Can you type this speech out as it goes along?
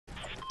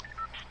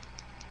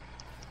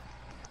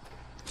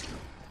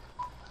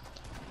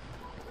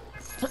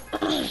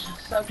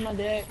Suck my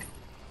dick.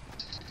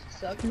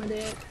 Suck my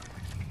dick.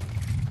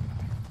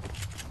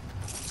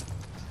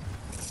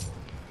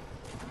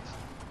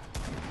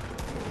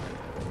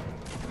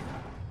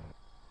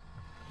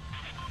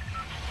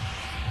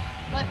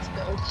 Let's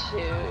go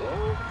to...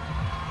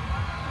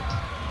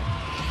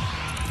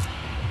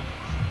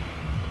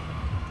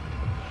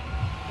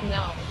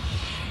 No.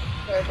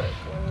 Herbert,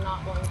 we're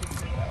not going to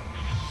do that.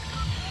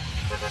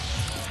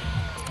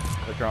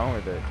 What's wrong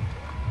with it?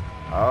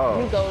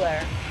 Oh. You go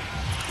there.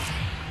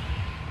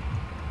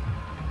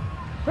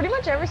 Pretty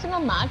much every single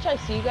match I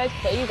see you guys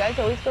play, you guys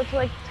always go to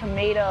like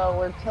Tomato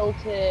or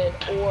Tilted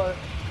or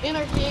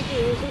Anarchy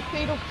Acres or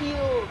Fatal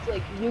Fields.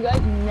 Like, you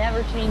guys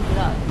never change it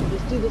up. You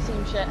just do the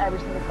same shit every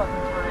single fucking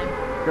time.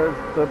 Because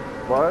the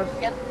bus... It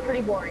gets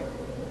pretty boring.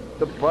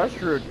 The bus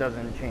route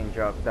doesn't change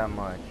up that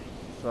much.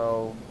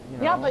 So, you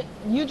know. Yeah, but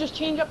you just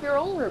change up your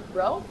own route,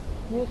 bro.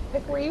 You just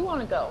pick where you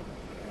want to go.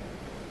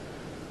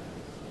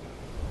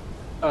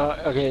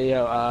 Okay,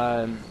 yo,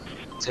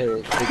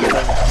 to get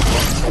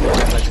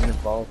like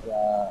involved,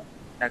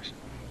 next.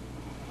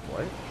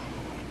 What?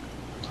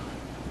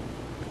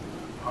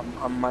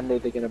 On Monday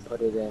they're gonna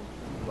put it in.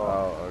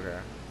 Oh, okay.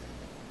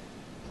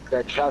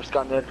 The trap's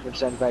got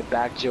notification right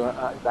back to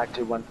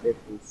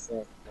 150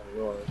 cents.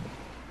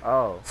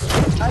 Oh.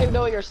 I don't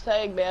know what you're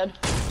saying, man.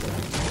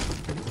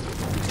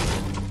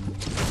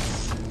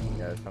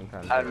 Yeah,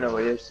 sometimes. I don't know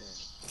what you're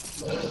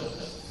saying.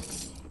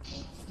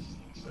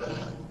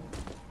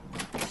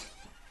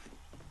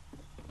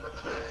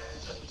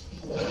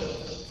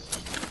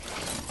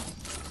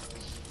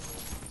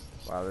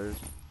 Wow, there's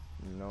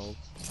no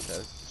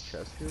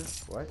chest here?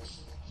 What?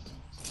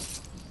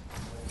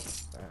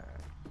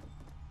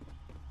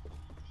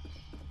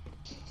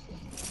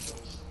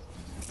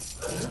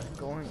 What's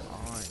going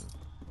on?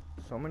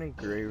 So many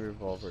gray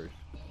revolvers.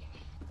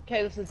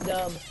 Okay, this is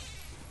dumb.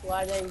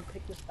 Why did they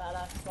pick this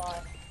badass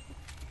spot?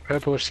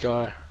 Purple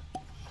sky.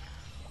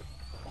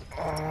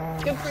 Oh,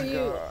 Good for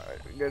you.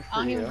 God. Good for I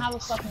don't you. even have a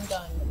fucking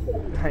gun.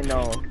 I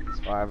know.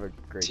 Oh, I have a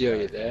great Tio,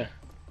 gun. you there?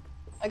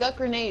 I got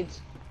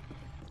grenades.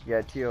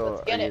 Yeah, Tio,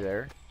 Let's get are you it.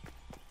 there?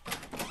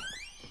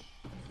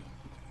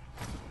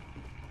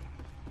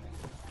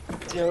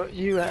 Tio,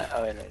 you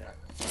oh wait, no.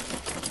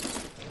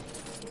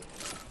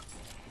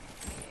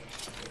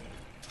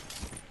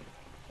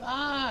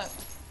 Ah!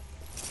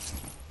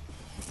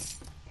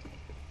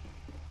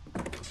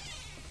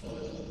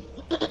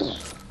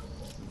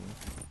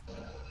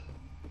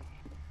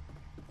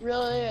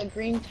 Really? A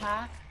green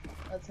tack?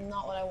 That's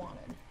not what I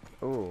wanted.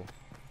 Ooh.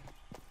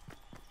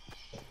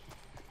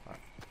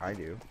 I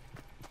do.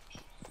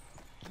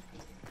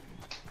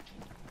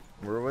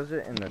 Where was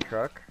it? In the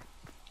truck?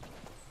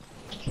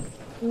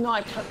 No,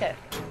 I took it.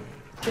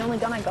 It's the only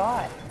gun I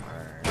got.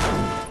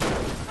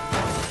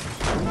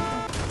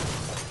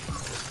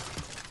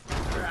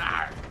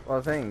 Alright.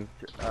 Well, thanks.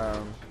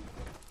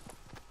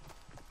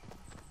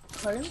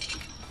 Pardon?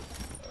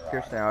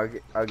 Kirsten,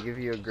 I'll give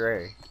you a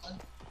gray.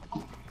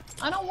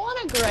 I don't want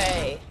a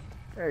gray.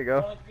 There you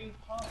go.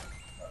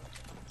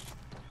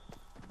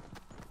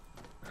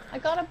 I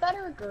got a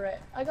better gray.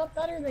 I got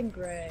better than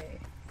gray.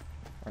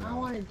 I don't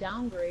want to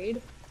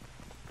downgrade.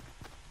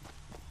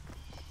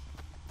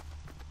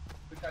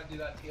 We try to do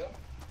that to you?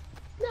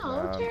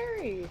 No,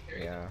 Terry.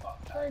 Yeah.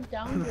 Try to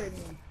downgrade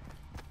me.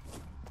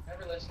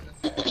 Never listen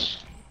to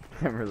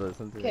Never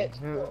listened to Okay, it.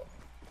 cool.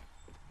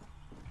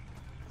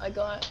 I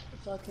got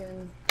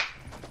fucking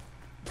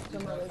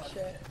some other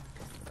shit.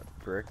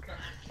 Brick.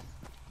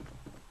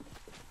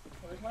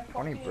 Where's my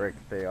 20 fucking... brick.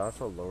 They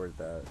also lowered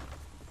that.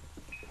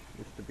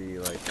 Used to be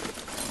like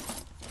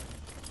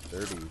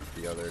 30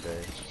 the other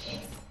day.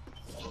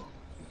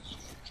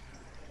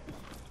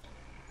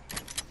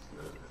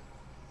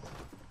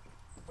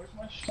 Where's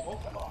my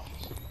smoke box?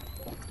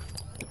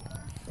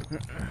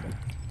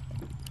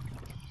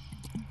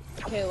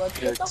 Okay, let's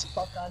get the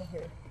fuck out of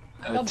here.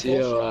 I got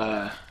Tio,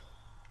 bullshit.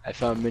 I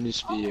found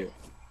minis for you.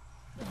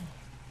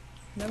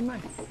 Never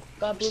mind.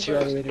 Got blue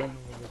Tio, birds.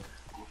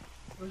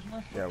 Where's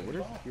my Yeah, what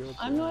is fuel?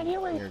 I have no idea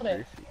where you Near put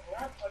it.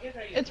 Greasy?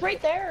 It's right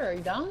there. Are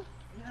you dumb?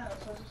 Yeah,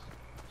 that's what I was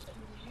just saying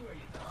to you. Are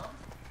you dumb?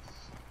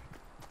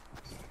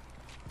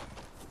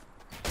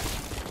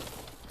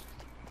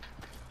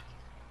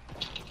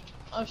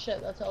 Oh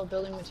shit, that's all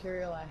building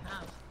material I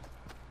have.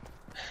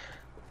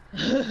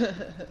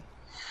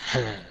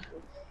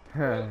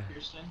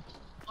 Kirsten,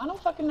 I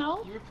don't fucking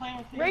know. you were playing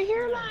with me. Right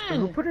here then.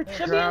 Who put a Should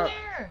be in trap?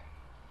 there.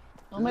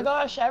 Oh my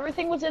gosh,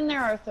 everything was in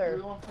there, Arthur.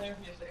 Everyone playing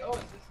with me and say, oh, is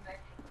this an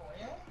extra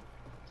coin?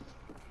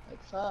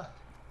 Like fuck.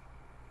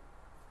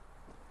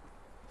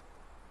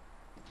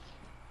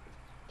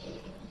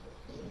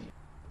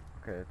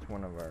 Okay, it's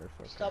one of ours.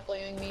 Okay. Stop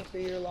blaming me for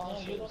your No,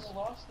 losses. you don't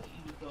lost that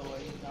you did though, are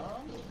you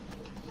dumb?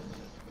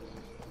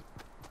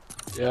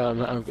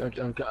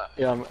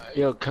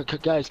 Yo,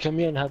 guys, come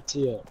here and help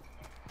Tio.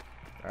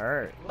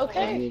 Alright.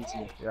 Okay.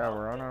 Yeah,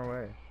 we're on our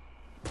way.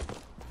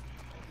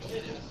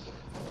 It is.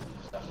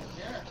 Stuff in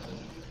here.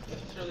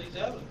 Throw these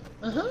out.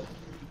 Uh-huh.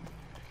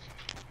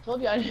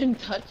 Told you I didn't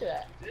touch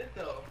it. You did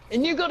though.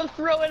 And you go to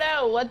throw it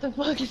out. What the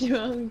fuck is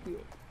wrong with you?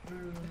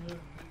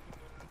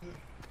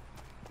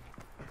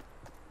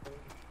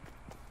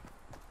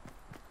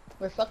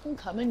 We're fucking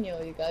coming, yo.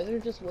 You guys are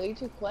just way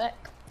too quick.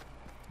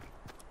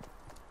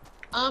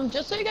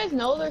 Just so you guys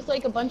know, there's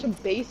like a bunch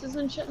of bases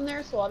and shit in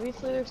there, so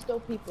obviously there's still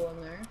people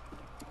in there.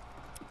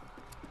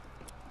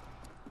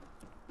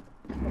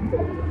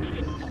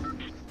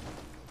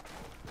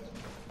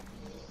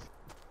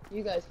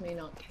 You guys may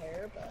not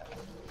care, but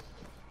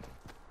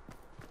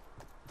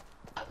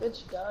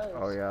bitch does.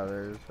 Oh yeah,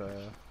 there's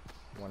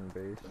one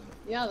base.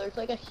 Yeah, there's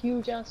like a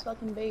huge ass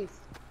fucking base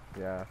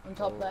Yeah. on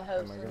top of that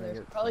house, am I and gonna there's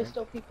get probably sniped?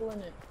 still people in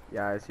it.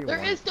 Yeah, I see There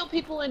one. is still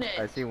people in it.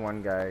 I see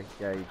one guy.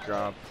 Yeah, he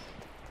dropped.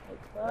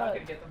 We're not gonna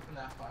get them from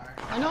that far.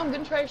 I know. I'm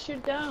gonna try to shoot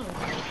it down.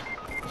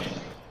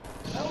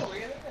 Oh, we're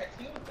gonna get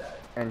deal with that.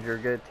 And you're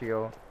good,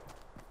 Teal.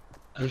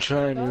 I'm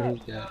trying to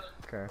read that.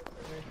 Okay.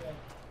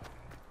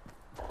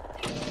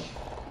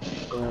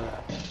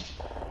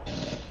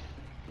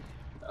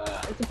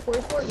 Is the port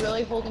fort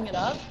really holding it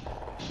up?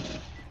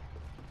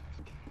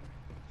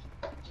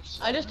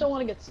 I just don't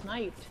want to get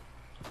sniped.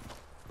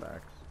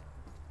 Facts.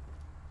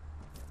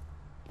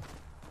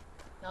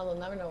 Now they'll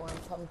never know where I'm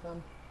coming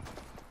from.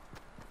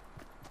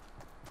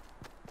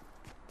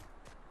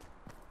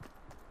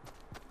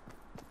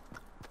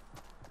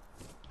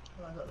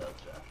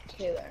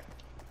 Okay, there.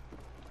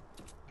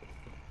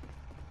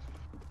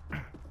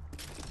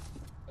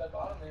 That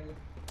bottom maybe.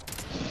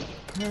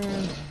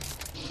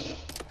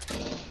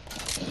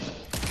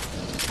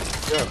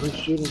 Yeah, who's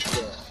shooting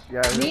for?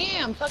 Yeah. Me,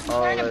 I'm fucking Oh,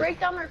 trying to that's- break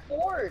down their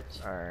fort.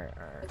 Alright.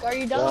 Like, are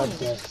you done?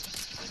 God, yeah.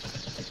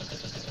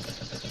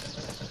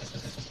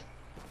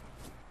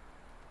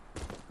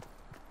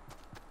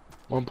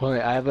 One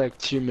point, I have like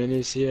 2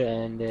 minutes here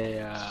and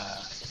a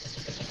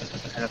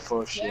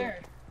full shield. Where?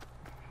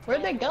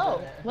 Where'd they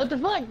go? What the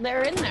fuck?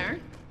 They're in there.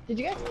 Did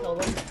you guys kill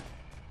them?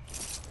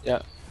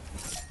 Yeah.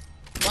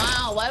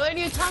 Wow, why would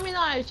you tell me that?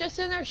 I was just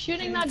in there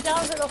shooting that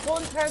down for the whole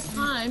entire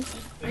time,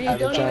 and you I've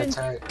been don't trying even... to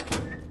tell you.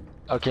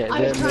 Okay, I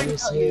they're was trying to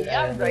tell you, here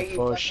yeah, and right, a you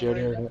full fucking shield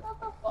word. here. What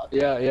the fuck?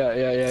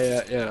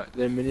 Yeah.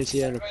 They're minutes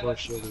here and a full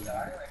shield here.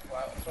 Like,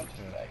 wow, it's fucking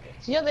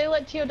faggot. Yeah, they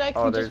let Teo die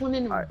 'cause Oh, he there's. just went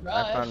in and I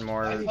rushed. found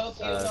more. I told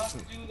Theo not to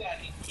do that.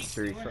 He keeps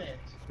Three doing it.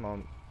 small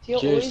Teo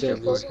Here's always the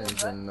just goes in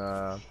portions and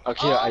and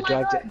Okay, Oh I my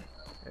dropped God. it.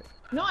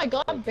 No, I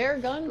got bare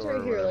guns Or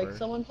right here, like whatever.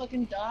 someone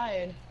fucking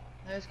died.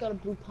 I just got a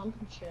blue pump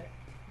and shit.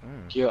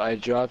 Yo, I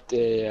dropped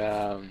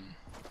a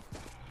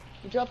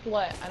You dropped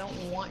what? I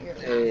don't want your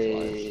ass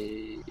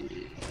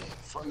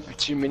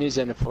 2 minutes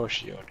and a full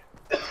shield.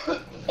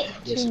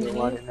 Yes, we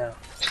want it now.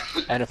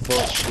 And a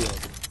full shield.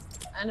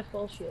 and a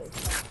full shield.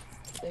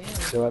 Damn.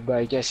 So, but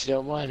I guess you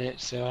don't want it,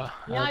 so.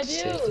 Yeah, I I'll do.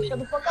 just take it. Shut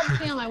the fuck up,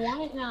 Cam. I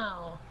want it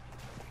now.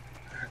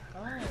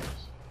 Gosh.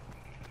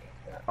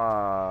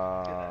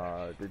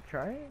 Did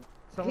try?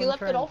 He left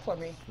try it all for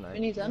me. snipe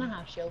And he's me? on a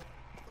half shield.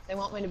 They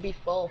want me to be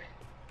full.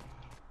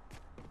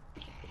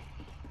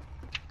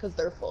 Because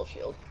they're full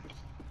shield.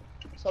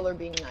 So they're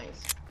being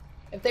nice.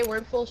 If they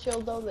weren't full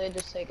shield though, they'd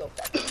just say go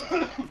fuck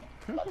yourself.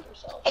 Fuck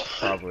yourself.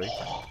 Probably.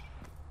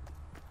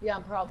 Yeah,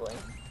 probably.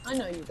 I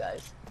know you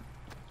guys.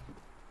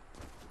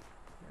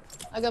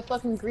 I got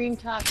fucking green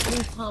tack,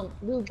 blue pump,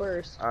 blue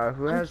burst. Who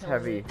I'm has killing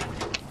heavy? it.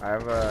 I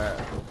have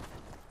a.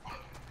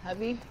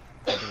 Heavy?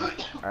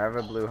 I have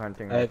a blue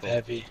hunting I have rifle.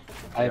 heavy.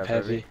 I have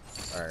heavy.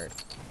 Alright.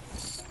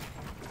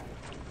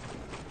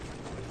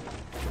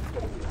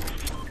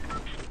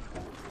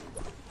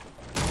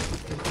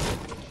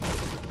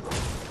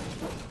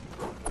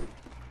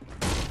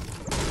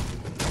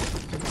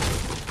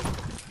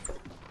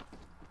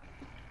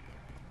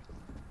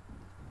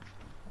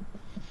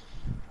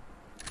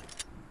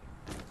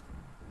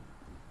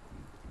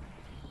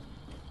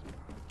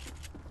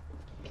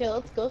 Okay,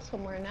 let's go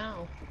somewhere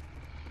now.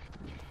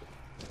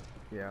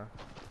 Yeah.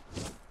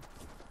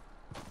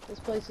 This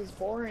place is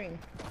boring.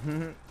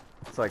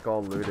 It's like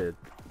all looted.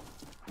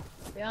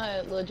 Yeah,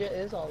 it legit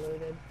is all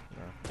looted.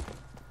 Yeah.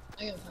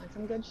 I gotta find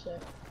some good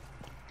shit.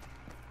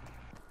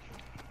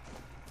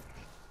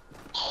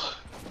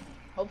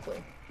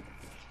 Hopefully.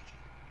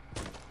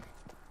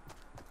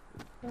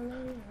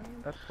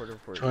 That's Porter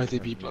for 20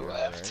 people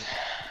left.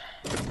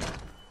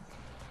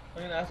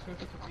 I'm gonna ask him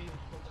if it could be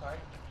full time.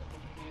 If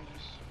it could be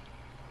just,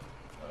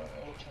 I don't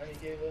know, what Chinese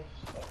gave us,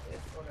 fuck it,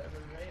 whatever,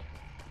 right?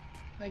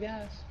 I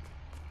guess.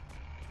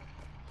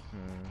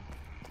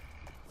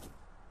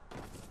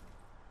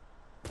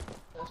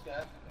 Those guys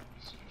are gonna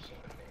be super sorry,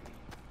 maybe.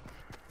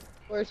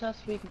 Where's has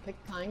to be can pick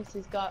kinds.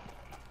 He's got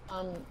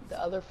the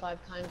other 5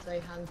 kinds I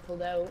hadn't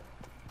pulled out.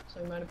 So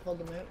he might have pulled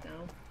them out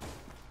now.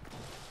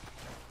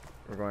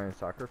 We're going to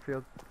soccer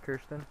field,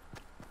 Kirsten?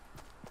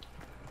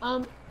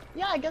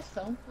 Yeah, I guess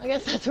so. I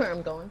guess that's where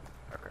I'm going.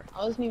 Okay.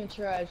 I wasn't even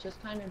sure, I was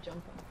just kind of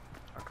jumping.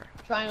 Okay.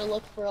 Trying to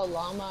look for a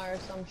llama or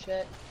some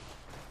shit.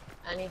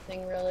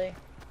 Anything really.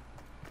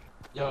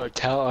 Yo,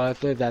 tell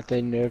Arthur that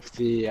they nerfed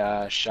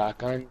the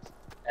shotguns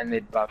and they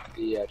buffed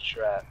the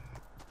trap.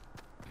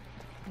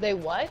 They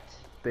what?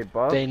 They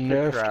buffed They the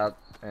nerfed- trap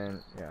and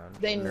yeah.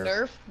 They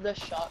nerfed the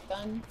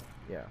shotgun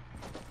Yeah.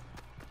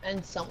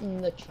 and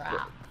something the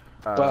trap.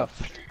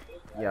 Buffed.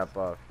 Yeah,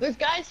 buff. There's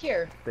guys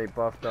here. They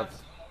buffed up.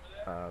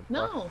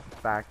 No.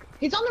 Back.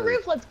 He's on the Please.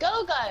 roof. Let's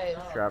go, guys.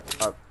 Strap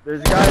up.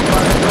 There's a guy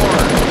by the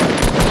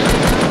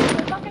door.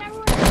 They're fucking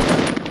everywhere.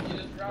 You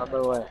just run. On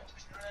the way.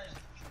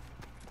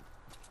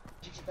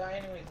 You should die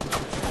anyways.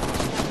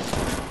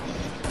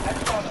 I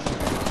found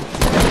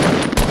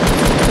him.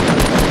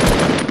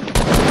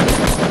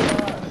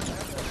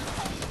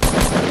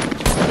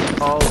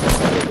 Oh,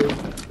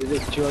 There's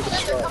just two other They're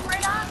squads. coming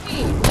right at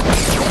me.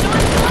 They know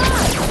I'm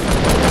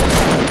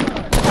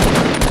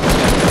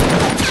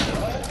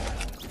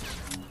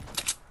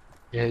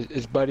Yeah,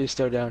 his buddy's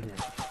still down here.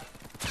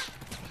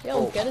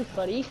 Yo, get his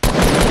buddy.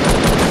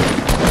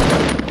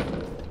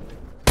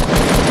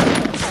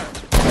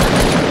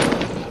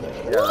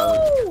 yeah,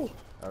 Woo!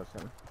 that was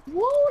him.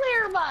 Whoa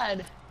there,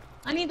 bud.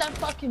 I need that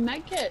fucking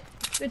med kit.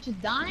 This bitch is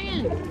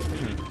dying.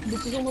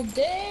 This bitch is almost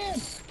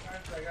dead.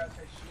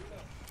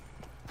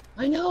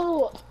 I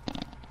know.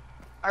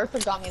 Arthur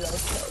got me those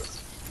kills.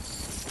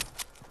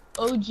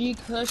 OG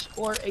Kush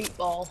or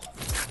 8-ball.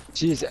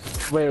 Jeez,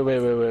 wait.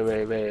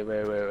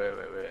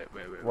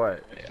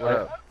 What? What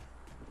up?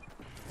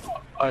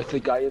 Arthur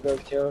got you those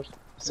kills?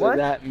 So What?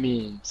 that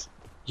means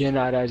you're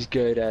not as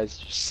good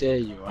as you say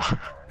you are.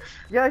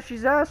 Yeah,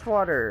 she's ass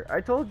water.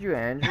 I told you,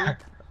 Andrew. At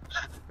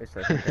least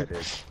I think I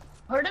did.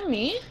 Pardon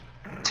me?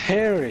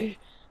 Terry,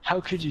 how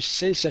could you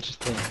say such a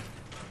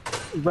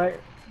thing? Right?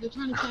 You're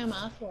trying to say I'm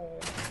asshole.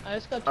 I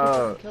just got 2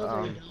 Oh, fucking kills.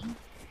 Are you dumb?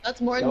 That's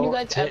more than you no,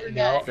 guys ever no,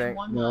 get in thank-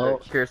 one no.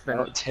 match. Kirsten,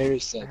 No, Terry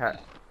said Ha-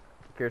 that.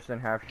 Kirsten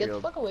half Get the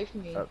shield. fuck away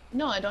from me. Up.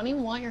 No, I don't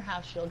even want your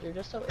half shield. You're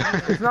just so It's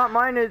ignorant. not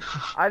mine.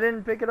 I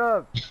didn't pick it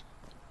up.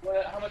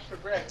 What, how much for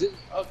brick? Did-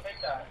 Oh,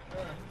 take that.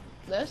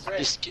 This? Brick.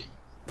 Just get,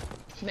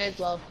 May as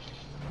well.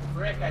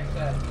 Brick, I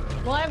said.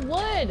 Well, I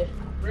would.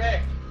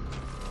 Brick.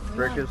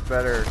 Brick Yeah. is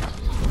better.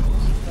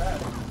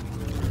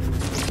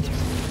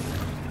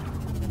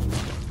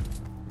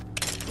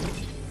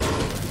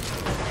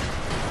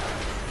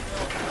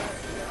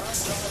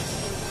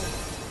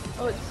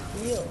 Oh, it's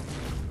steel.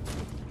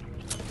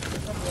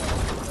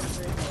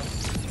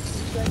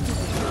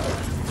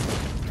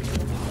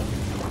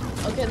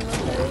 Okay, then let's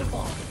play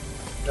 8-ball.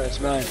 that's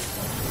mine.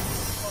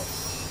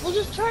 We'll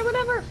just try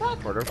whatever,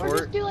 fuck. Quarter Or fort?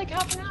 just do like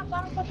half and half,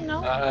 I don't fucking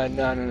know. No, I can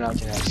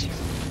ask you.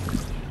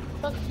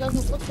 Fuck, it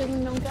doesn't look good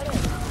and don't get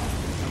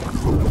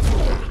it.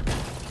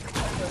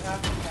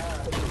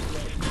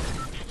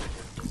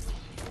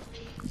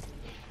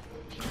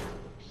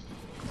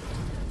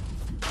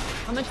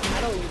 How much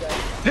metal you guys?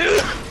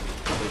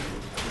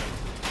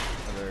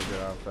 I better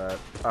get off that.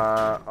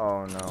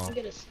 Oh no. I'll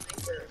get a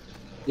sniper.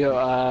 Yo,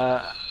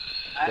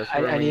 Guess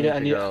where I we need to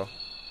a, go.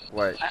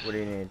 What? What do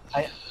you need?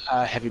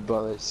 heavy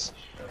bullets.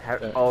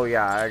 Oh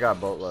yeah, I got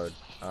boatload.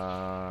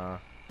 I'm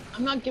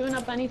not giving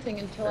up anything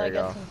until There I you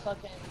get go. some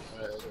fucking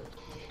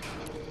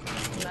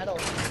metal.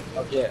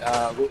 Okay,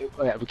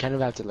 we kind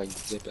of have to like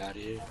zip out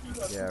of here.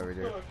 Yeah, we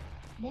do.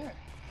 Where?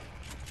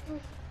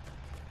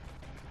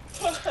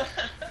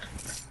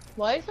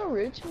 Why are you so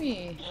rude to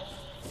me?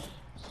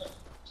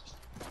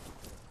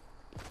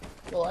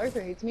 Well,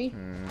 Arthur hates me.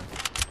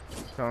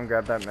 Someone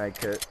grab that med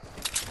kit.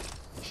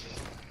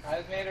 I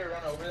just made her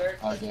run over there.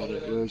 I got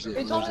it. Where is it?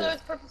 They told me Where there is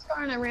was purple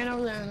scar and I ran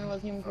over there and there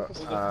wasn't even purple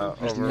scar.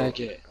 Where's the Over. med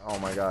kit? Oh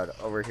my god,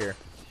 over here.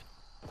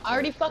 I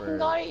already fucking where-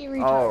 got it, you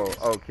Oh, retard.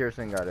 oh,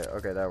 Kirsten got it.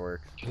 Okay, that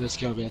works. Okay, let's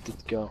go. We have to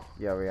go.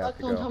 Yeah, we have Fuck,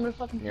 to don't tell go. me to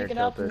fucking Near pick it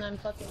up and tilted.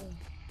 then fucking...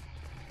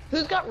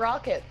 Who's got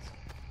rockets?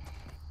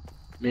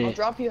 I'll Me.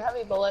 drop you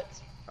heavy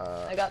bullets. I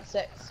Uh, got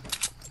 6.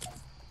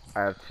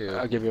 I have 2.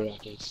 I'll give you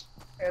rockets.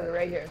 Here, they're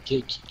right here.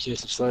 Kirsten,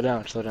 slow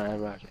down. I have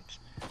rockets.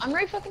 I'm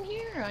right fucking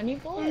here. I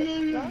need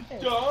bullets.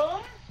 Rockets.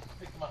 Dumb.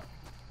 Pick them up.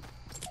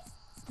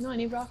 No, I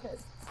need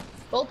rockets.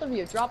 Both of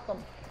you, drop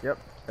them. Yep.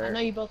 I know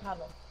There. you both have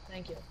them.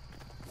 Thank you.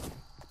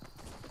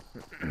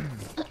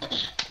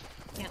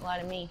 Can't lie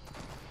to me.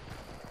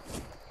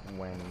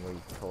 When we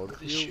told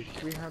Who's you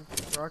shooting? we had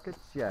rockets?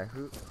 Yeah,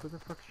 who the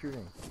fuck's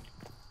shooting?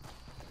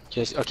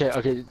 Just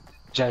okay.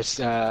 Just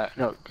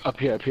no, up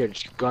here.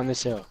 Just go on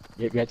this hill.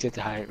 We have to get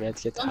to high. We have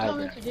to get to Don't high tell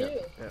me what ground.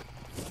 to do.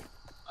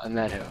 On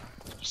that hill,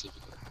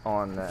 specifically.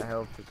 On that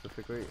hill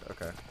specifically?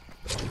 Okay.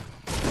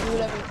 Do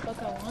whatever the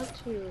fuck I want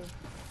to.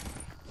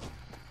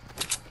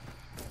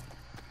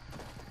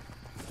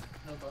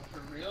 No, but for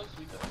reals,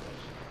 we got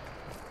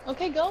those.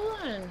 Okay, go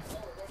then.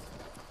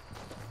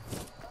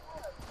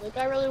 Like,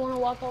 I really want to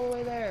walk all the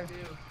way there. Dude.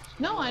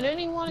 No, I didn't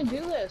even want to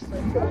do this.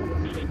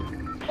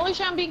 Like, holy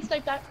shit, I'm being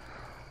sniped at.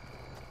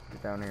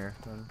 Get down here,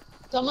 then.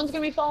 Someone's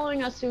gonna be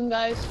following us soon,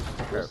 guys.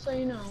 Okay. Just so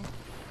you know.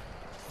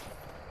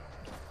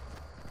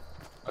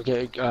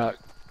 Okay, get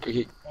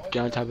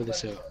on top of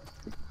this hill,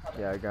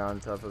 Yeah, I got on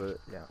top of it.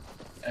 Yeah.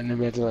 and then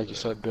we have to like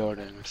start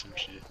building or some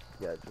shit.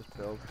 Yeah, just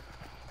build.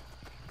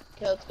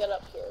 Okay, let's get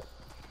up here.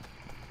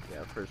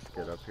 Yeah, first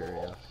get up here,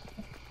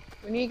 yeah.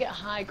 We need to get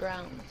high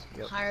ground.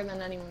 Yep. Higher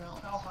than anyone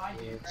else. How high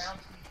do you Yes. ground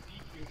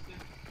decrease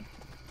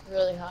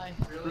Really high.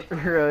 it?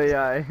 Really? Really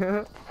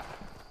high.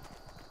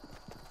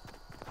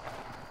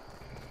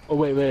 Oh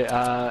wait,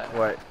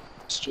 What?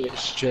 straight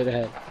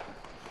ahead.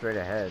 Straight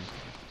ahead.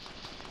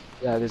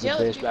 Yeah, there's Yeah, a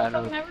there's base, people but I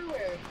fucking don't.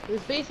 everywhere.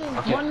 There's bases,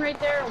 Okay. one right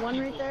there, one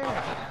right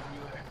there.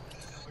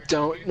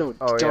 Don't no.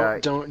 Oh yeah,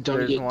 Don't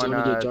there's get. one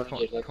Don't get. Let them fight.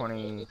 Let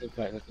them fight.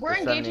 Let them We're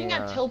fight. engaging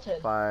at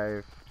Tilted.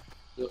 75.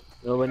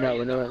 No, we're not.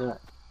 We're not. We're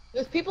not.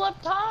 There's people up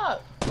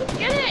top. Let's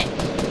get it.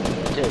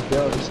 Okay,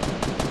 build.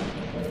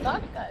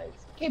 Fuck, guys.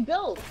 Okay,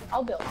 build.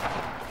 I'll build.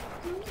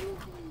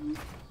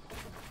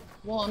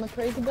 Well, I'm a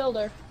crazy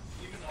builder.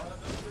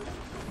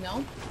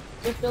 No,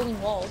 just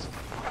building walls.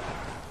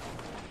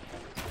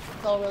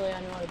 That's all really I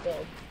know how to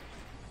build.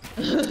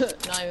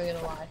 Not even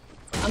gonna lie.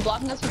 I'm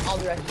blocking us from all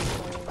directions.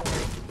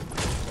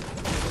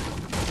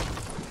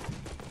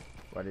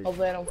 What is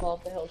Hopefully I don't fall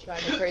off the hill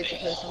trying to crazy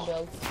person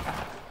build.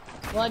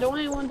 Well, I don't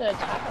want anyone to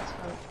attack us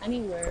from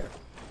anywhere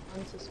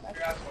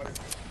unsuspected.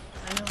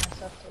 I know, I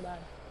suck so bad.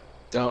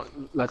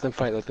 Don't let them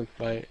fight. Let them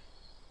fight.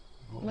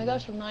 Oh my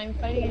gosh, I'm not even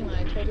fighting anyone.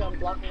 I told you I'm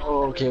blocking off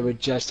Oh, okay, everyone. we're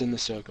just in the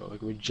circle.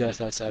 Like we're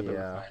just outside, but we're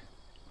Yeah. fine.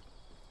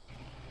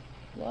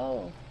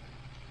 Whoa.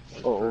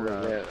 Oh,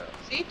 yeah.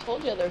 See,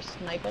 told you they're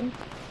sniping.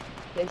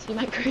 They see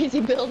my crazy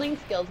building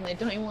skills and they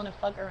don't even want to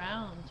fuck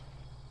around.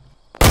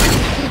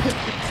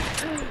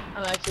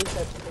 I'm actually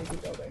such a crazy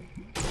builder.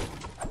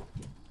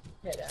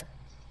 Hey there.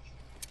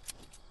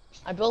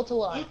 I built a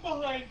lot. Look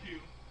behind you.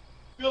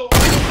 Bill,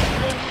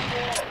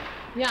 wall.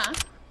 Yeah.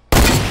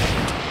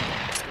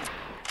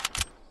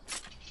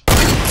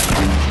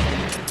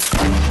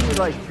 see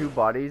like 2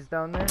 bodies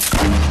down there?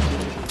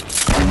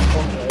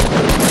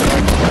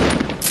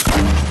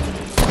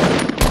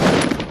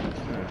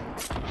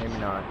 Maybe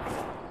not.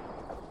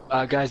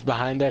 Guys,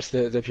 behind us,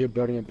 if you're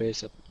building a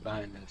base up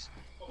behind us.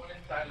 Put one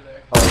inside of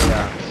there. Oh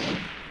yeah.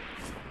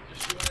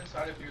 Just shoot one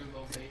inside of your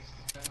little base.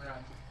 Then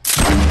run.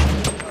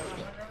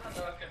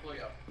 No, that's gonna blow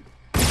you up.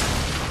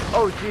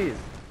 Oh jeez.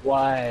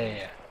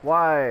 Why?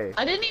 Why?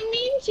 I didn't even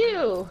mean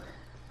to.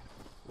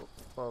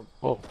 Well,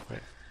 Oh, wait.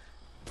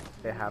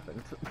 it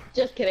happened.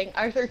 Just kidding.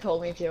 Arthur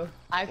told me to.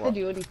 I have What? to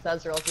do what he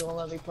says or else he won't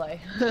let me play.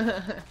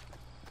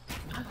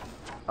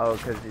 Oh,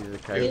 because he's a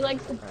kite. He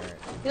likes to, Alright.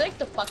 he likes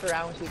to fuck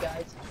around with you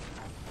guys.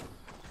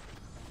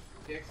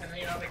 Yeah, 'cause I know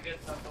you're not gonna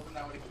get stuff, hoping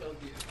that would've killed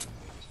you.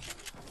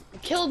 He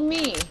killed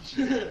me.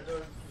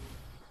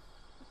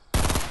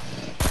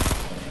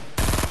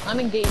 I'm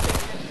engaging.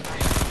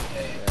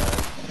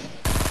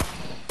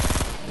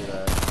 Do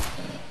that.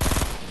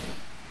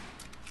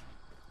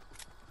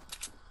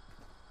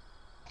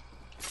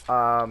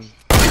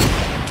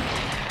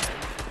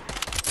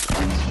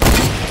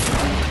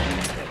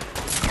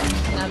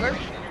 Never.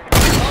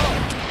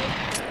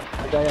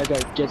 I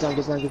got. Get down.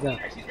 He's right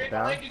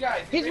Down? behind you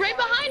guys. He's right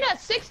behind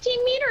us.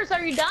 16 meters.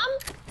 Are you dumb?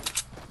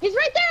 He's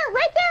right there.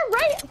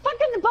 Right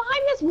fucking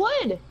behind this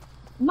wood.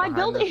 My Behind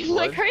building. this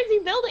My wood? crazy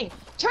building.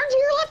 Turn to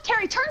your left,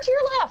 Terry. Turn to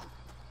your left.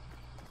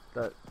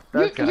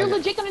 That's You're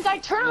legit gonna die.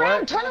 Turn What?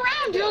 around. Turn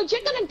around. You're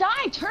legit gonna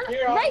die. Turn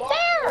Here, I'll right walk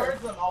there.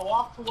 towards them. I'll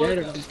walk towards Get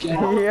him. them. Just get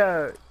him.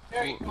 Yeah.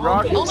 Terry,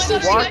 Rock- Oh my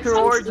god, Walk you guys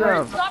towards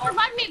him. Stop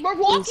reviving me. We're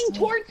walking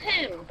towards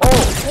him.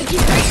 Oh! Like he's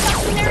right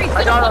fucking there. He's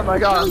I gonna got him, fucking I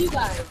got kill him. you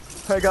guys.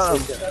 I got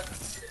him.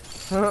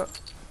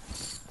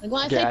 Like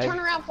when I Okay, say I- turn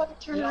around, fucking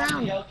turn Get on the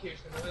around. hill,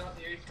 Kirsten. We don't have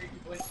the 83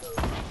 people in, so-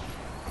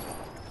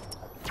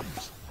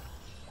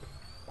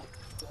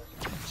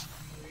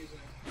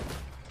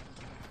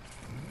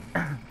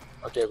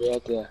 Okay, we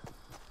have to.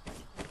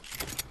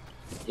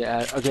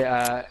 Yeah.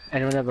 Okay.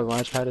 Anyone have a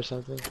launch pad or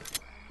something?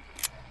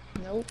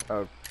 Nope.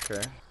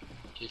 Okay.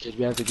 Because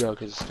we have to go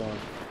because it's storm.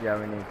 Yeah,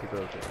 we need to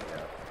go.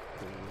 Yeah.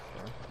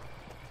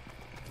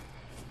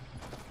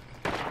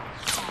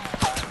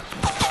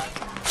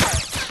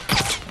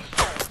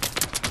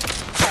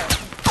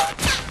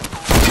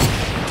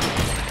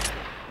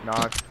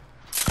 Knocked.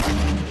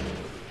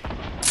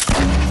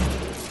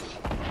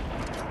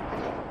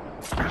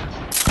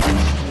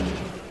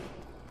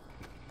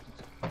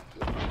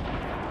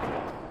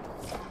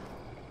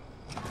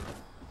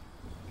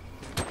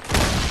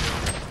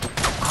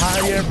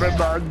 Hi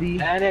everybody.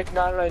 Panic,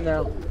 not right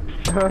now.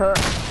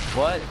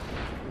 What?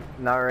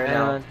 Not right Hang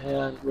now. on, hang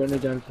on. We're in a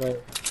gunfight.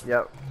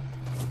 Yep.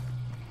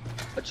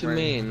 What you Right.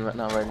 mean?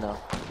 Not right now.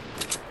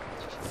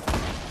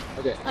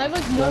 Okay. I have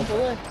like no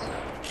bullets.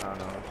 I don't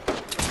know.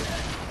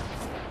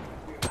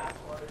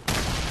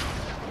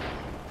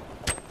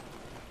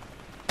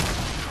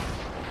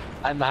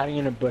 I'm hiding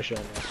in a bush right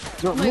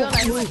now. Oh my god,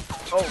 I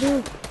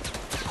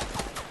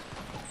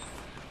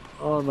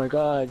Oh my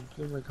god.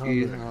 Oh my god.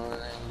 He's not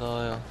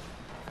loyal.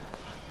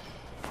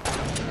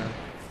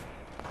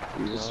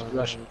 Just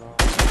rush.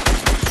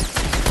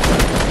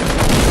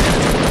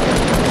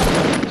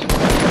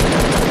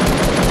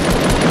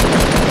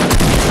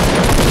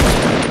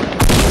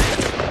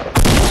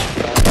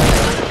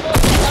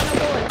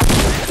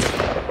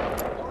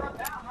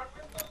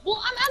 Well,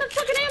 I'm out of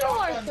fucking ammo,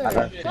 Arthur.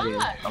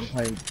 God. I'm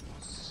playing.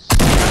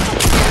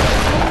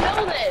 You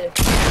know this.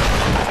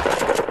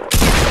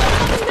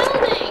 Fucking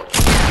building.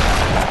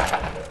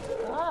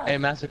 God. Hey,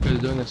 Massacre is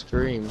doing a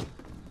stream.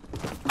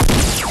 Oh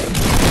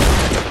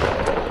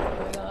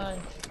my god.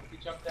 He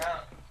jumped down.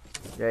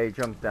 Yeah, he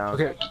jumped down.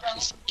 Okay,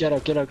 get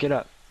up.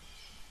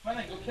 Come on,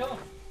 then, go kill him.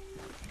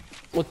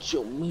 What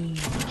you mean?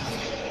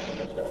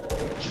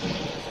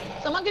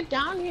 Someone get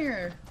down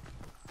here.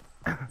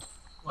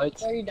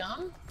 What? Are you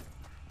done?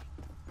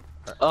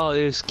 Oh,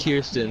 there's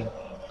Kirsten.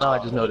 Oh, I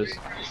just noticed.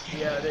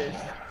 Yeah, it is.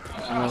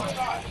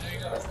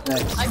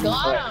 Nice. I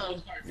got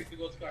him. Get the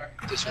gold scar.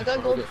 I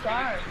got gold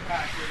star.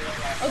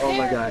 Okay, Oh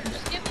my God.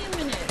 just give me a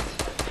minute.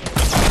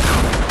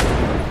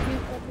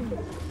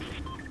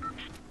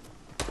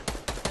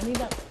 I need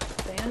that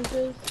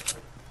bandages.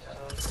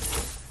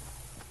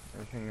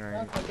 Everything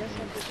right. Fuck, I guess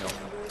I just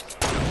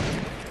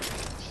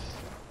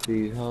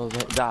Dude, how was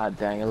that? God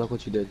dang it, look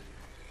what you did.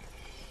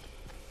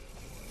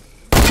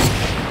 Oh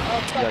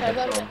fuck, I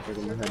got it. Look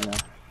at my head now.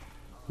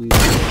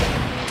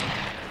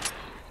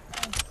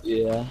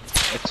 Yeah,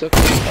 it took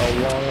me a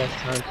long ass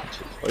time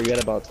to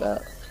forget about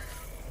that.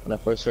 When I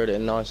first heard it,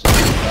 and now I just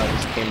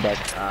came back.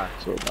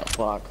 So about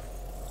fuck.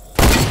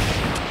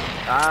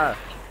 Ah.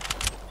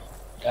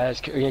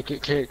 Guys,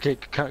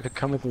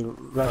 come with me.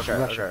 Rush, Okay.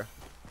 rush. Okay.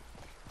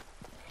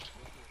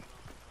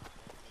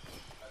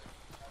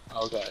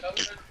 Oh god.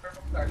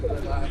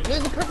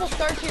 There's a purple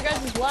star to your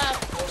guys'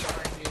 left.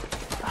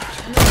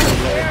 And then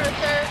where,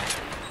 sir?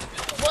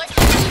 What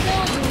can you do?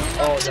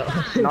 Oh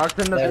no. Knocked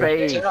in the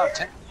face.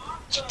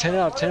 10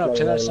 out, 10 out,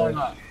 10 out, song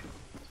up.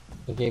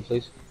 Okay,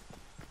 please.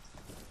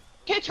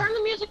 Okay, turn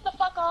the music the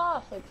fuck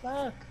off. Like,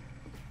 fuck.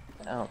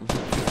 Down.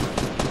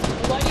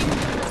 Why do you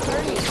turn the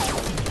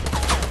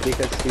 30?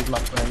 Because he's my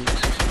friend.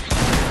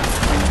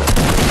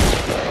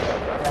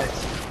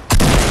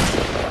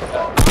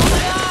 Oh my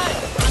god!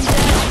 I'm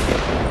dead.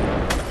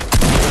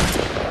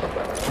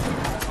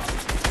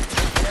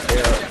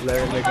 Yeah, let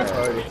her make a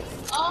party.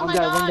 Oh my One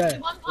god, guy.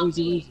 one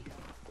Easy, puppy. easy.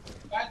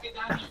 Guys,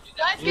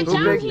 get Who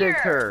down big here. dicked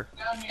her?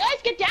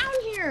 Guys, get down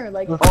here.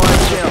 Like, Oh, I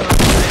see him.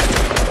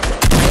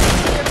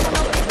 everyone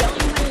else is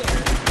yelling in my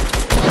ear.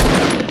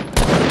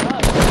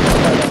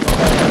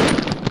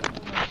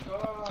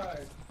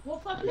 Well,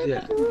 fuck, they're Yeah.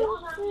 fucking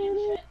yelling at me and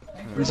shit.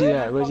 Where's he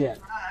at? Where's he at?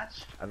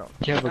 I don't.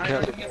 Careful,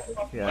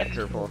 careful. Yeah,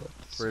 careful.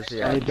 Where's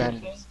he I at? need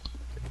bandages.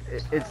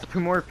 It's 2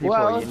 more people.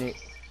 Well, You need.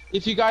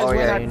 If you guys Oh, win,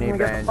 yeah, I you can need get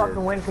the bandages.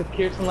 fucking win because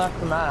Kirsten left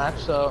the match,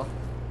 so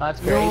that's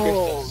great.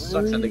 No,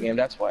 sucks at the game.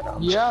 That's why.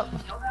 Yep.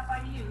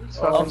 It's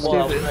Oh, fucking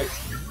wow. stupid.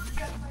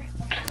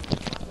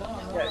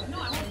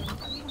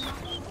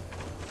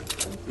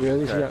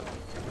 Really? Okay. Yeah.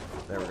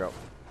 There we go.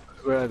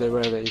 Where are they?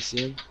 Where are they? You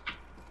see him?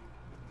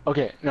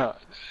 Okay, no.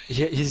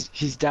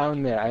 He's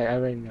down there. I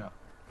already know.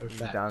 He's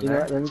down You know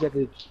there? what?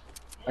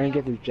 Let me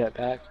get the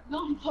jetpack.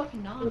 No, I'm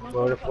fucking not. The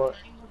floor, the floor.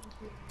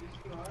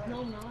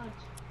 No, I'm not.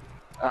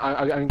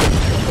 I'm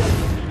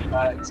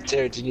getting.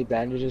 Terry, do you need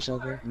bandages or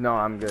something? No,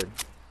 I'm good.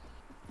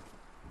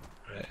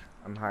 Right.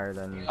 I'm higher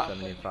than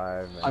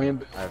 75. And I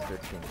mean- I have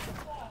 15.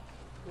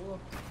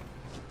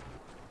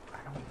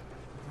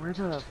 Where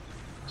the?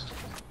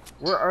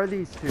 Where are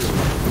these 2?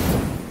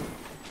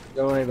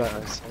 Don't worry about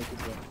us. I can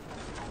do it.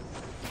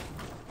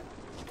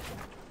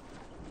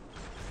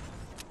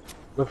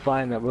 We're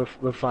fine.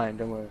 We're fine.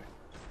 Don't worry.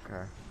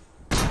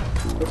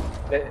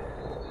 Okay.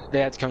 They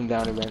had to come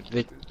down again.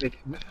 They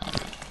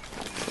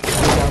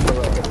down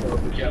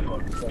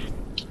below.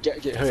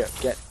 Get hurry up.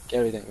 Get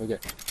everything. We're good.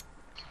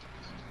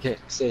 Okay,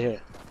 stay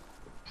here.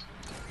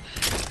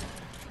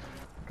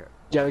 Okay.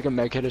 Do you have like a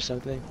med kit or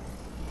something?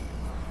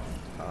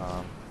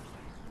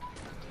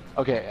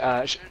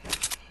 Okay.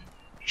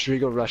 Should we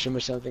go rush him or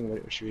something?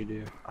 What should we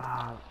do?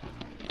 I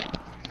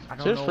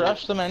don't Just know.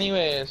 rush them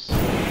anyways.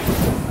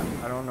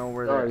 I don't know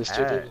where Oh, they're there's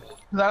 2 at. people.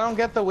 Cause I don't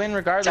get the win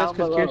regardless Down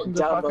because below, Kirsten's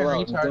a down fucking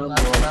below, retard down in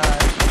that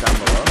match. Down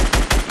below.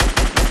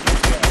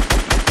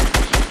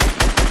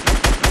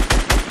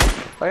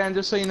 Oh yeah, and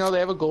just so you know, they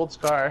have a gold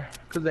scar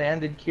because they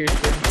ended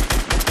Kirsten.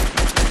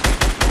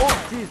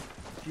 Oh, jeez.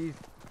 Jeez.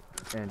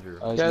 Andrew.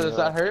 Oh, Yeah, does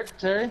that hurt,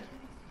 Terry?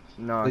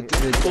 No. They- he-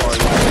 they- oh,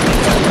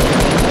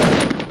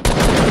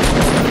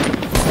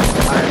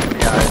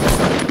 yeah.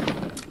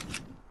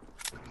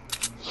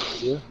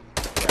 You?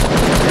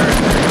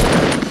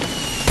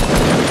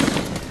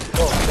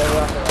 Oh,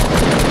 they're off.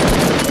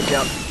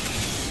 Yep.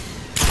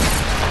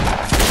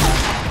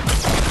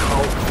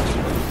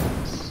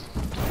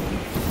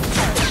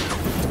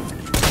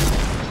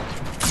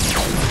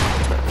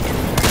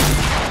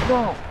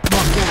 No!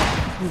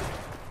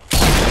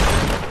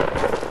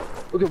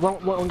 Okay,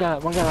 one guy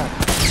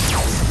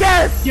left.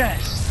 Yes!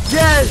 Yes!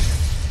 Yes!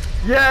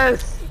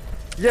 Yes!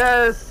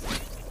 Yes!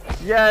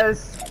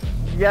 Yes!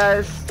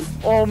 Yes!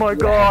 Oh my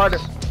god!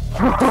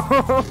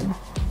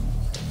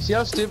 See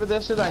how stupid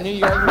this is? I knew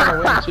you guys were gonna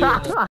win too.